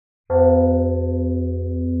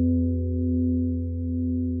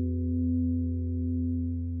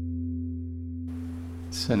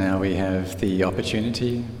So now we have the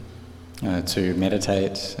opportunity to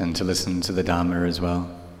meditate and to listen to the Dharma as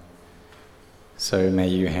well. So may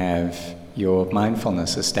you have your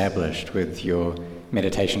mindfulness established with your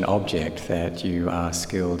meditation object that you are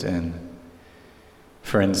skilled in.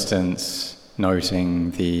 For instance,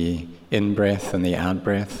 noting the in-breath and the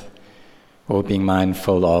out-breath, or being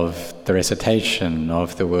mindful of the recitation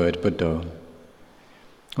of the word Buddha.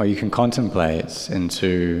 Or you can contemplate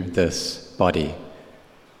into this body,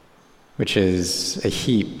 which is a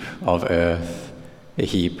heap of earth, a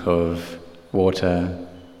heap of water,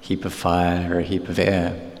 a heap of fire, or a heap of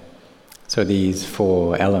air. So these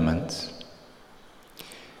four elements.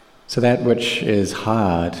 So that which is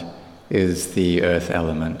hard is the earth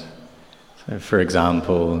element. So for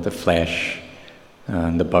example, the flesh,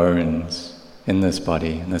 the bones in this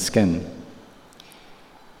body, and the skin.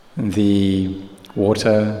 The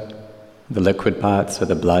water, the liquid parts, or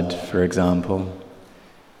the blood, for example.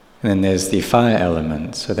 And then there's the fire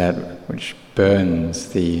element, so that which burns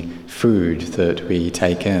the food that we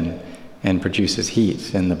take in and produces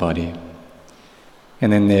heat in the body.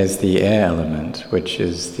 And then there's the air element, which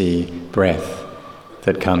is the breath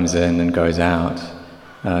that comes in and goes out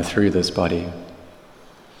through this body.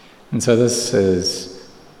 And so this is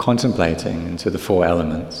contemplating into the four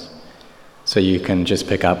elements. So you can just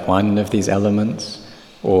pick up one of these elements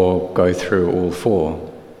or go through all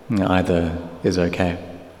four. Either is okay.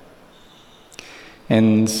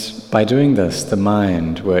 And by doing this, the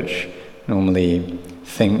mind, which normally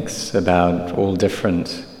thinks about all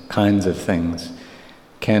different kinds of things,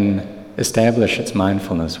 can establish its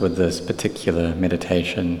mindfulness with this particular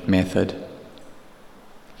meditation method.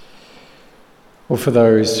 Or for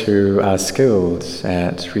those who are skilled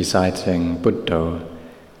at reciting Buddha,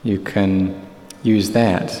 you can use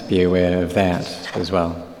that, be aware of that as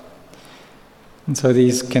well. And so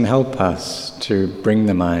these can help us to bring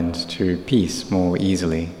the mind to peace more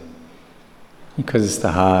easily, because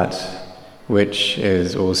the heart, which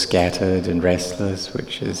is all scattered and restless,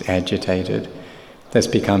 which is agitated, this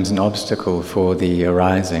becomes an obstacle for the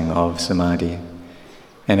arising of samadhi.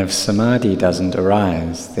 And if samadhi doesn't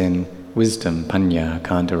arise, then wisdom, panya,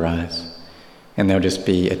 can't arise. And there'll just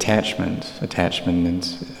be attachment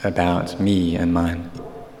about me and mine.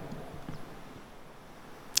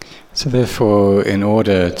 So therefore, in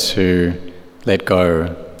order to let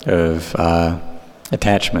go of our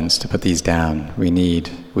attachments, to put these down, we need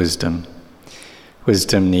wisdom.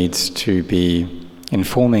 Wisdom needs to be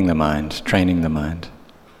informing the mind, training the mind.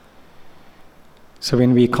 So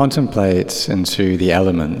when we contemplate into the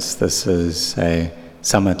elements, this is a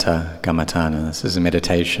samatha kammatthana, this is a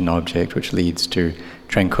meditation object which leads to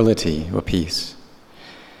tranquility or peace.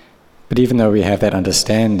 But even though we have that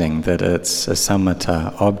understanding that it's a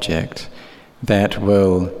samatha object, that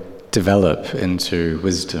will develop into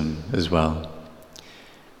wisdom as well.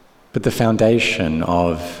 But the foundation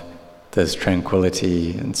of this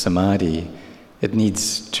tranquility and samadhi, it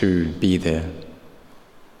needs to be there.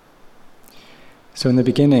 So in the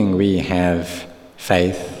beginning we have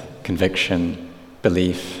faith, conviction,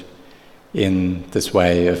 belief in this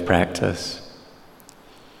way of practice.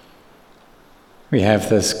 We have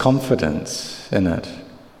this confidence in it.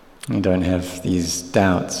 We don't have these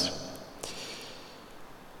doubts.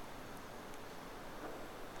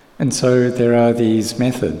 And so there are these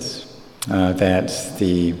methods that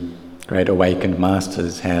the great awakened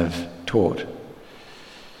masters have taught.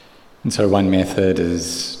 And so one method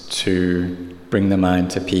is to bring the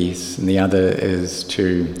mind to peace, and the other is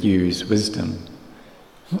to use wisdom.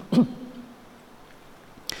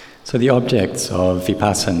 So the objects of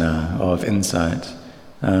vipassana, of insight,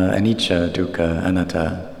 anicca, dukkha,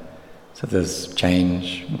 anatta, so there's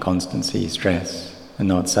change, constancy, stress, and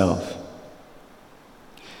not self.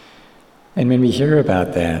 And when we hear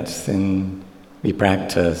about that, then we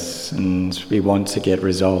practice and we want to get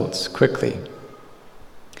results quickly.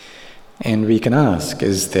 And we can ask,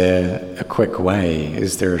 is there a quick way?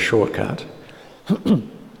 Is there a shortcut?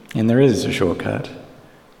 And there is a shortcut.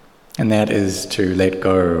 And that is to let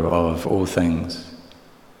go of all things.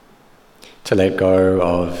 To let go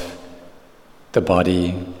of the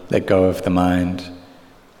body, let go of the mind,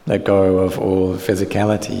 let go of all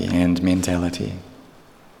physicality and mentality.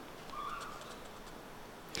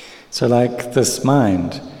 So like this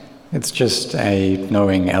mind, it's just a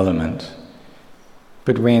knowing element.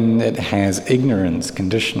 But when it has ignorance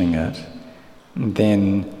conditioning it,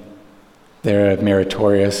 then there are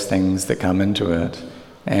meritorious things that come into it,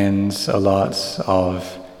 and a lot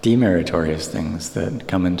of demeritorious things that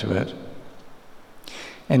come into it.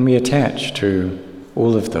 And we attach to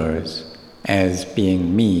all of those as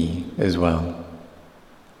being me as well.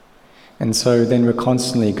 And so then we're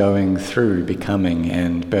constantly going through becoming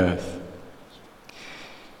and birth.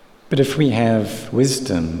 But if we have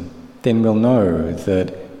wisdom, then we'll know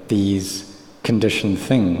that these conditioned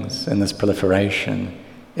things and this proliferation,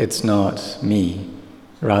 it's not me,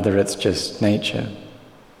 rather it's just nature.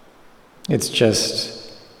 It's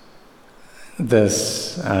just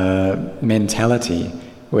this mentality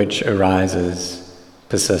which arises,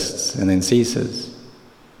 persists, and then ceases.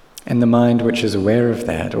 And the mind which is aware of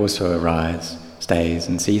that also arises, stays,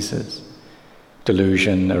 and ceases.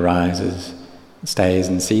 Delusion arises, stays,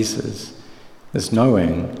 and ceases. This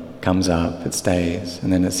knowing comes up, it stays,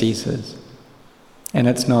 and then it ceases. And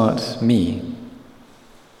it's not me.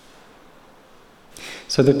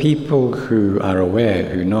 So the people who are aware,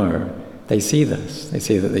 who know, they see this. They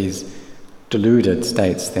see that these deluded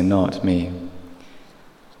states, they're not me.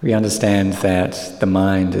 We understand that the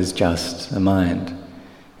mind is just a mind.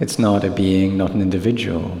 It's not a being, not an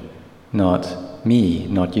individual, not me,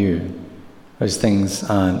 not you. Those things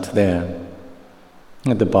aren't there.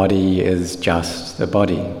 The body is just a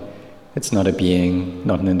body. It's not a being,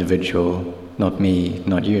 not an individual, not me,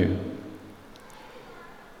 not you.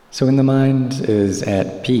 So when the mind is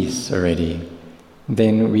at peace already,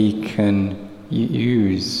 then we can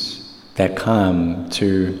use that calm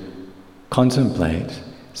to contemplate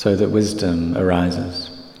so that wisdom arises.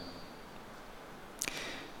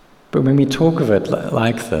 But when we talk of it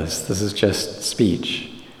like this is just speech.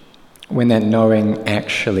 When that knowing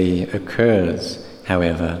actually occurs,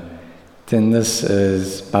 however, then this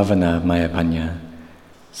is bhavana mayapanya.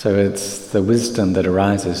 So it's the wisdom that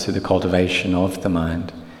arises through the cultivation of the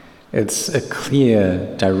mind. It's a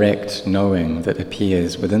clear, direct knowing that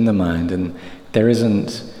appears within the mind, and there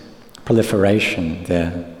isn't proliferation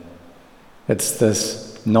there. It's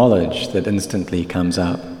this knowledge that instantly comes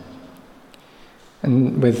up.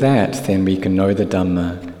 And with that, then we can know the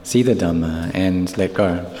Dhamma, see the Dhamma, and let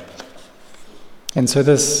go. And so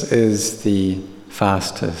this is the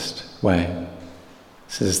fastest way.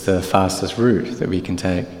 This is the fastest route that we can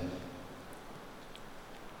take.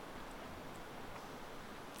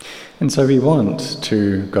 And so we want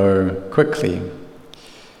to go quickly,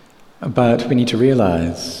 but we need to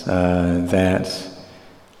realize that,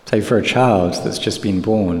 say for a child that's just been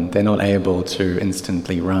born, they're not able to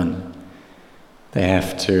instantly run. They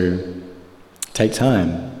have to take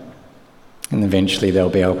time, and eventually they'll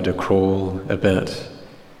be able to crawl a bit,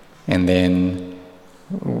 and then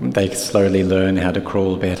they slowly learn how to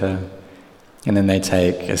crawl better, and then they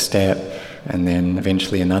take a step, and then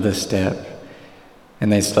eventually another step,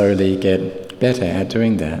 and they slowly get better at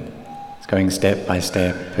doing that. It's going step by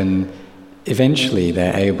step, and eventually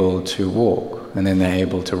they're able to walk, and then they're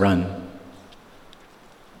able to run.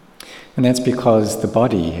 And that's because the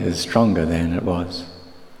body is stronger than it was.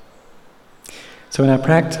 So in our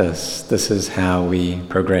practice, this is how we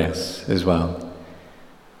progress as well.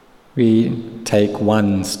 We take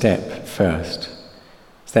one step first.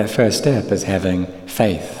 So that first step is having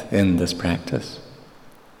faith in this practice.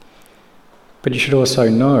 But you should also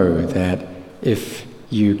know that if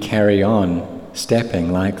you carry on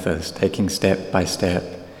stepping like this, taking step by step,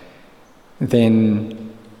 then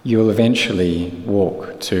you'll eventually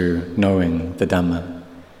walk to knowing the Dhamma.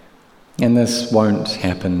 And this won't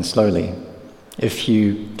happen slowly. If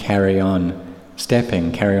you carry on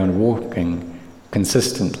stepping, carry on walking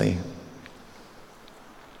consistently.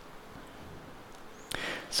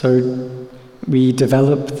 So we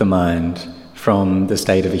develop the mind from the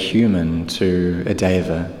state of a human to a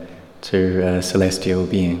deva, to a celestial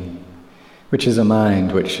being, which is a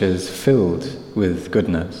mind which is filled with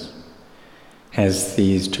goodness, has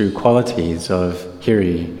these two qualities of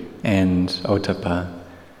hiri and ottappa.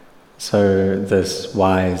 So this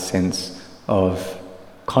wise sense of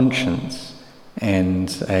conscience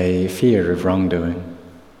and a fear of wrongdoing.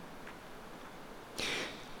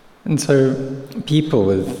 And so people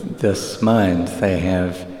with this mind, they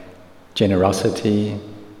have generosity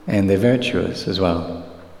and they're virtuous as well.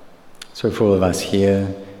 So for all of us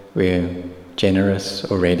here, we're generous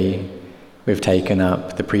already. We've taken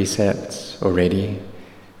up the precepts already.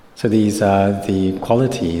 So these are the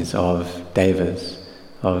qualities of devas,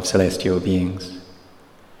 of celestial beings.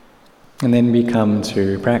 And then we come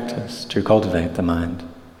to practice, to cultivate the mind.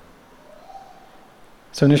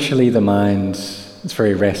 So initially the mind is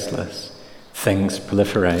very restless. Things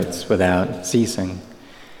proliferates without ceasing.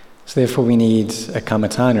 So therefore we need a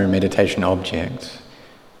kammatthana, a meditation object.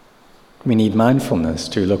 We need mindfulness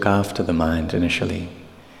to look after the mind initially.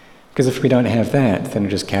 Because if we don't have that, then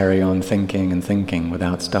we'll just carry on thinking and thinking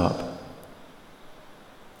without stop.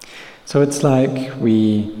 So it's like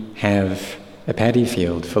we have a paddy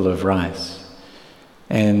field full of rice.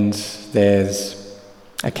 and there's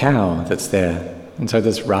a cow that's there. And so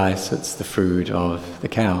this rice, it's the food of the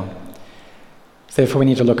cow. Therefore we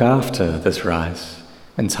need to look after this rice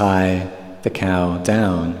and tie the cow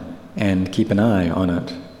down and keep an eye on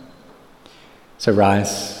it. So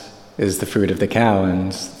rice is the food of the cow,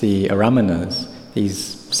 and the aramanas, these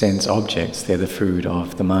sense objects, they're the food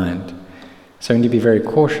of the mind. So we need to be very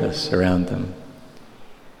cautious around them.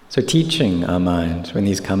 So teaching our mind, when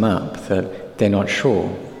these come up, that they're not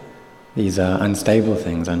sure. These are unstable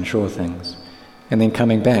things, unsure things. And then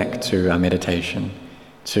coming back to our meditation,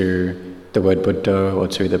 to the word Buddha or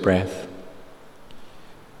to the breath.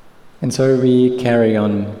 And so we carry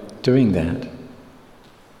on doing that.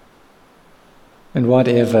 And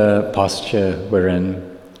whatever posture we're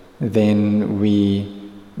in, then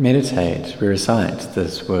we meditate, we recite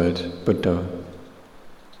this word Buddha.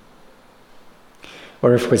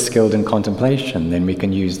 Or if we're skilled in contemplation, then we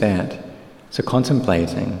can use that. So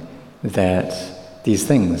contemplating that these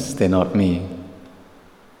things, they're not me.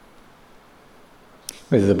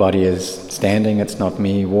 Whether the body is standing, it's not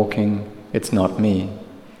me. Walking, it's not me.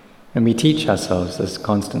 And we teach ourselves this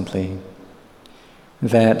constantly,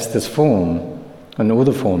 that this form, and all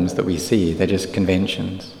the forms that we see, they're just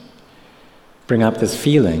conventions. Bring up this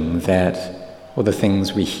feeling that all the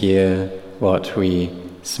things we hear, what we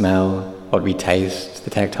smell, what we taste, the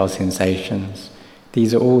tactile sensations,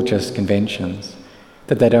 these are all just conventions,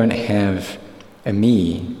 that they don't have a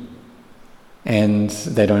me, and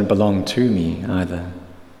they don't belong to me either,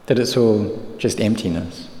 that it's all just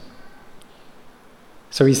emptiness.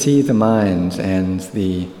 So we see the mind and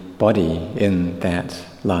the body in that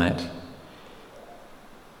light.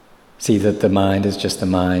 See that the mind is just the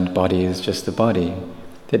mind, body is just the body.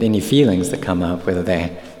 That any feelings that come up, whether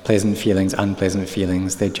they're pleasant feelings, unpleasant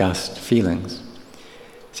feelings, they're just feelings.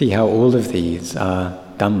 See how all of these are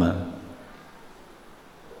Dhamma.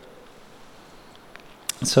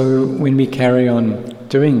 So when we carry on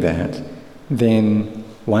doing that, then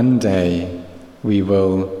one day we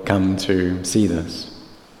will come to see this.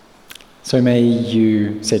 So may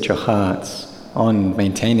you set your hearts on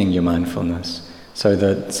maintaining your mindfulness, so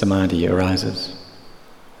that samadhi arises.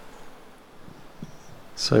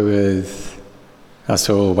 So with us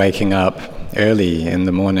all waking up early in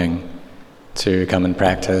the morning to come and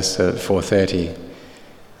practice at 4:30,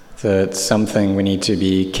 that something we need to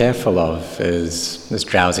be careful of is this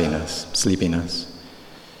drowsiness, sleepiness.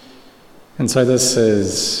 And so this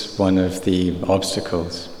is one of the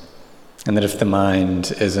obstacles. And that if the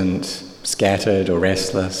mind isn't scattered or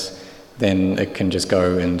restless, then it can just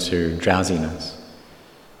go into drowsiness.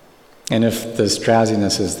 And if this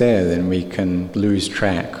drowsiness is there, then we can lose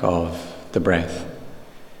track of the breath.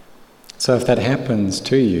 So if that happens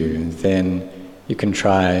to you, then you can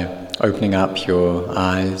try opening up your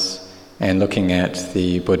eyes and looking at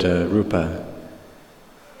the Buddha Rupa.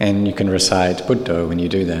 And you can recite Buddha when you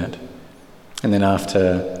do that. And then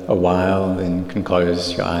after a while, then you can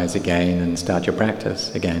close your eyes again and start your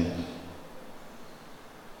practice again.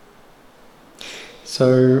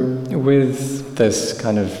 So with this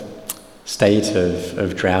kind of state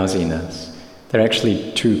of drowsiness, there are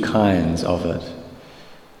actually two kinds of it.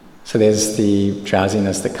 So there's the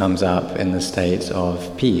drowsiness that comes up in the state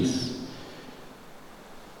of peace.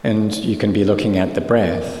 And you can be looking at the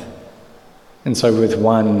breath. And so with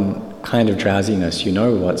one kind of drowsiness, you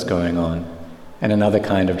know what's going on. And another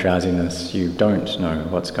kind of drowsiness, you don't know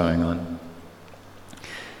what's going on.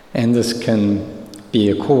 And this can be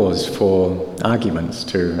a cause for arguments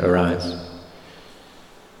to arise.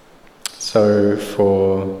 So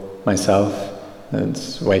for myself,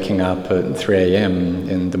 it's waking up at 3 a.m.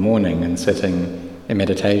 in the morning and sitting in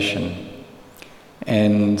meditation.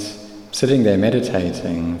 And sitting there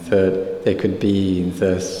meditating, that there could be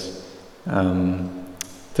this,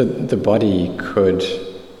 that the body could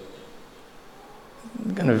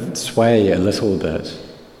kind of sway a little bit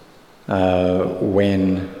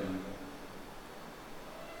when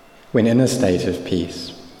in a state of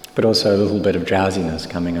peace, but also a little bit of drowsiness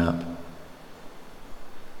coming up.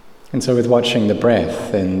 And so with watching the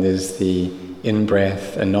breath, then there's the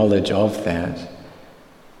in-breath, a knowledge of that.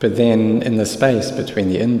 But then in the space between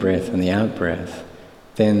the in-breath and the out-breath,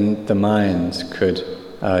 then the mind could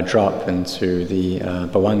drop into the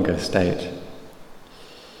bhavanga state.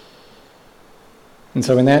 And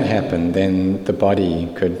so when that happened, then the body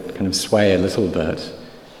could kind of sway a little bit.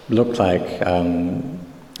 Looked like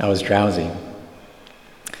I was drowsy.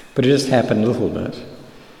 But it just happened a little bit.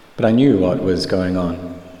 But I knew what was going on.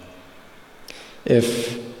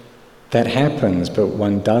 If that happens, but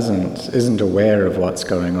one isn't aware of what's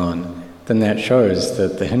going on, then that shows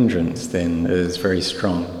that the hindrance then is very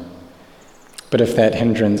strong. But if that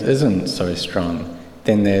hindrance isn't so strong,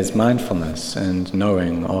 then there's mindfulness and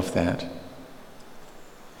knowing of that.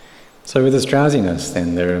 So with this drowsiness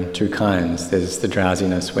then, there are two kinds. There's the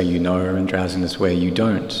drowsiness where you know and drowsiness where you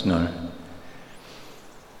don't know.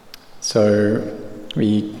 So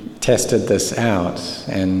we tested this out,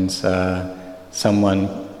 and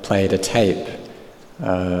someone played a tape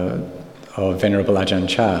of Venerable Ajahn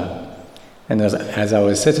Chah. And as I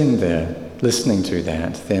was sitting there listening to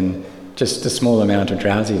that, then just a small amount of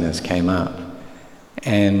drowsiness came up,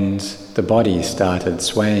 and the body started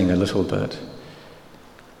swaying a little bit.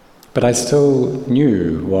 But I still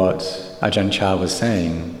knew what Ajahn Chah was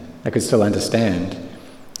saying. I could still understand.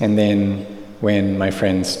 And then when my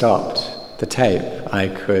friend stopped the tape, I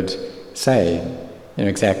could say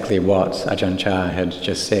exactly what Ajahn Chah had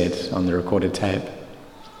just said on the recorded tape.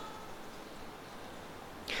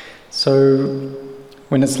 So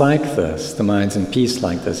when it's like this, the mind's in peace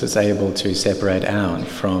like this, it's able to separate out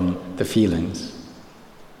from the feelings.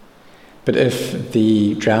 But if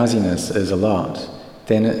the drowsiness is a lot,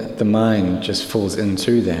 then the mind just falls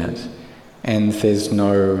into that, and there's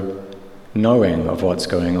no knowing of what's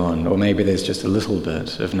going on, or maybe there's just a little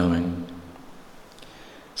bit of knowing.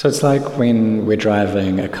 So it's like when we're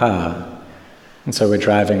driving a car, and so we're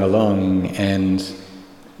driving along, and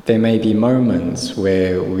there may be moments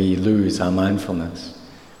where we lose our mindfulness.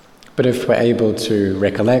 But if we're able to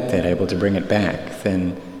recollect that, able to bring it back,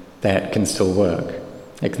 then that can still work.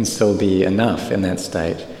 It can still be enough in that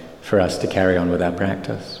state for us to carry on with our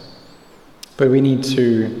practice. But we need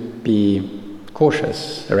to be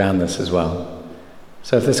cautious around this as well.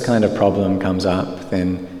 So if this kind of problem comes up,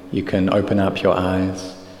 then you can open up your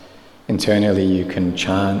eyes. Internally you can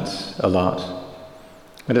chant a lot.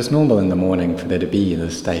 But it's normal in the morning for there to be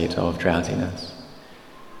this state of drowsiness.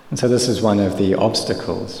 And so this is one of the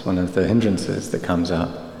obstacles, one of the hindrances that comes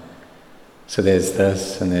up. So there's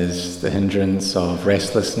this, and there's the hindrance of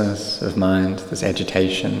restlessness of mind, this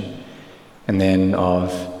agitation, and then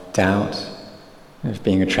of doubt, of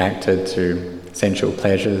being attracted to sensual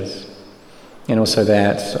pleasures, and also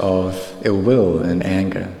that of ill will and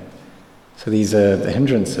anger. So these are the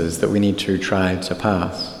hindrances that we need to try to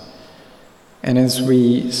pass. And as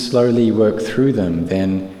we slowly work through them,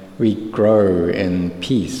 then we grow in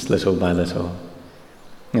peace little by little.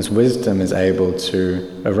 As wisdom is able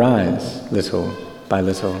to arise little by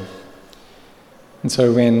little. And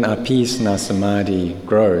so when our peace and our samadhi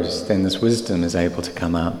grows, then this wisdom is able to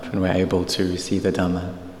come up, and we're able to see the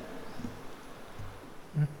Dhamma.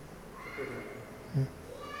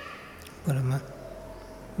 พอแล้วมั้ย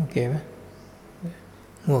โอเคไหม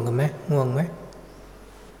ง่วงกันไหมง่วงไหม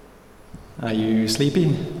Are you sleepy?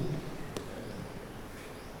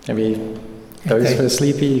 Maybe those who are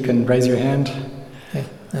sleepy, you can raise your hand.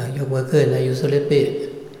 ยกมือขึ้น Are you sleepy?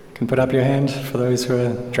 You can put up your hand for those who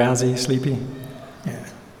are drowsy, sleepy.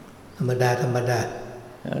 ธรรมดาธรรมดา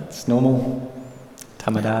It's normal.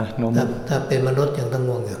 Tamada, normal. ถ้าเป็นมนุษย์ยังต้อง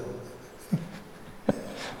ง่วงอยู่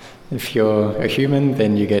If you're a human,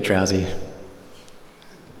 then you get drowsy.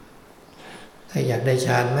 ใครอยากได้ฌ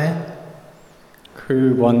านไหม Who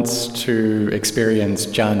wants to experience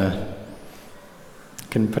jhana?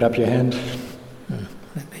 Can put up your hand.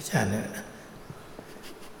 ได้ฌานเนี่ย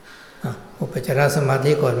อุปจารสมา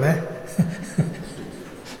ธิก่อนไหม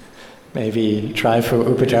Maybe try for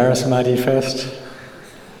Upajjhara Samadhi first.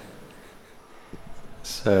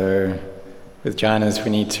 So, with jhanas, we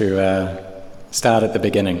need to start at the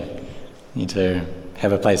beginning. We need to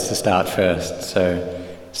have a place to start first. So,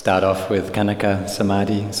 start off with Khanika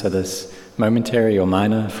Samadhi, so this momentary or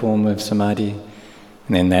minor form of Samadhi.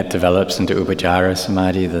 And then that develops into Upajjhara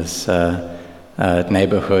Samadhi, this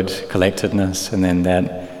neighborhood collectedness, and then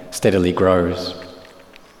that steadily grows.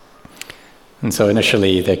 And so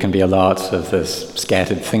initially there can be a lot of this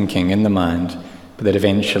scattered thinking in the mind, but that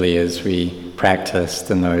eventually as we practice,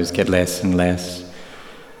 then those get less and less.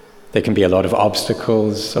 There can be a lot of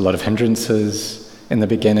obstacles, a lot of hindrances in the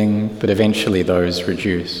beginning, but eventually those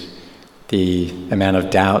reduce. The amount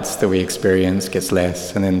of doubts that we experience gets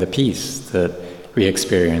less, and then the peace that we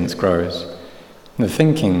experience grows. And the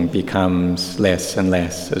thinking becomes less and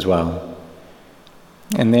less as well.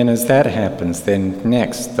 And then as that happens, then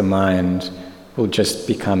next the mind will just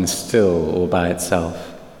become still all by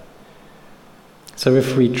itself. So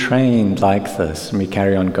if we trained like this and we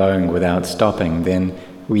carry on going without stopping, then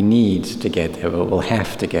we need to get there, we'll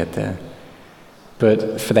have to get there.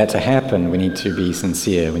 But for that to happen, we need to be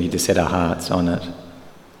sincere, we need to set our hearts on it.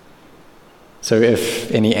 So if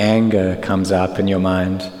any anger comes up in your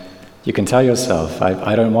mind, you can tell yourself,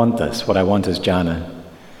 I don't want this, what I want is jhana.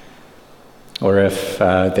 Or if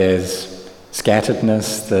there's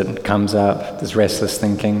scatteredness that comes up, this restless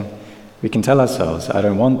thinking, we can tell ourselves, I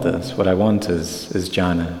don't want this, what I want is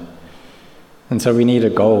jhana. And so we need a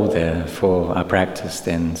goal there for our practice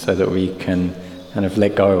then, so that we can kind of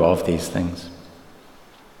let go of these things.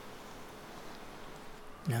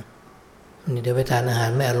 นี่เดี๋ยวไปทานอาหาร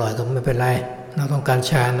ไม่อร่อยก็ไม่เป็นไรเราต้องการ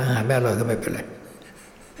ฌานอาหารไม่อร่อยก็ไม่เป็นไร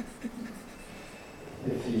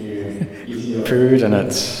If you eat food and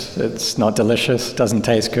it's not delicious, doesn't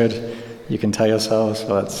taste good, you can tell yourselves,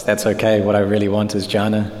 well, that's okay, what I really want is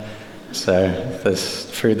jhana. So this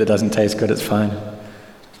food that doesn't taste good, it's fine.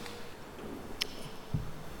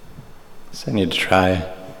 So we need to try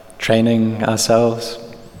training ourselves,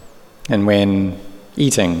 and when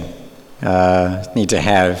eating, need to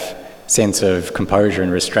have sense of composure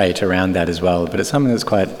and restraint around that as well, but it's something that's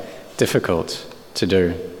quite difficult to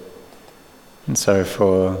do. And so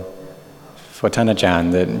for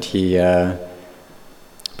Tanajan, that he,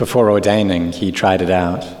 before ordaining, he tried it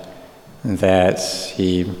out, that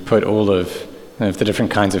he put all of the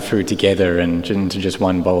different kinds of food together into just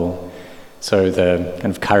one bowl. So the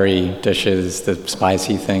kind of curry dishes, the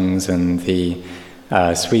spicy things and the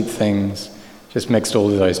sweet things, just mixed all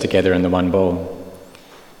of those together in the one bowl.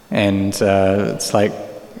 And it's like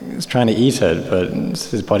he's trying to eat it, but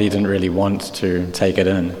his body didn't really want to take it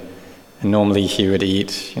in. And normally he would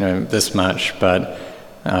eat, this much, but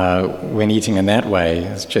when eating in that way,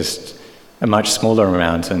 it's just a much smaller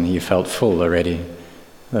amount, and he felt full already.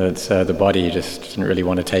 That the body just didn't really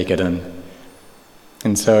want to take it in.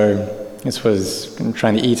 And so this was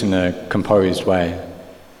trying to eat in a composed way.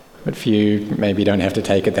 But for you, maybe you don't have to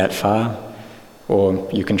take it that far, or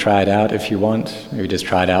you can try it out if you want. Maybe just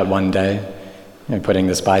try it out one day, putting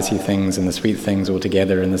the spicy things and the sweet things all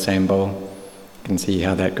together in the same bowl. You can see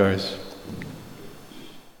how that goes.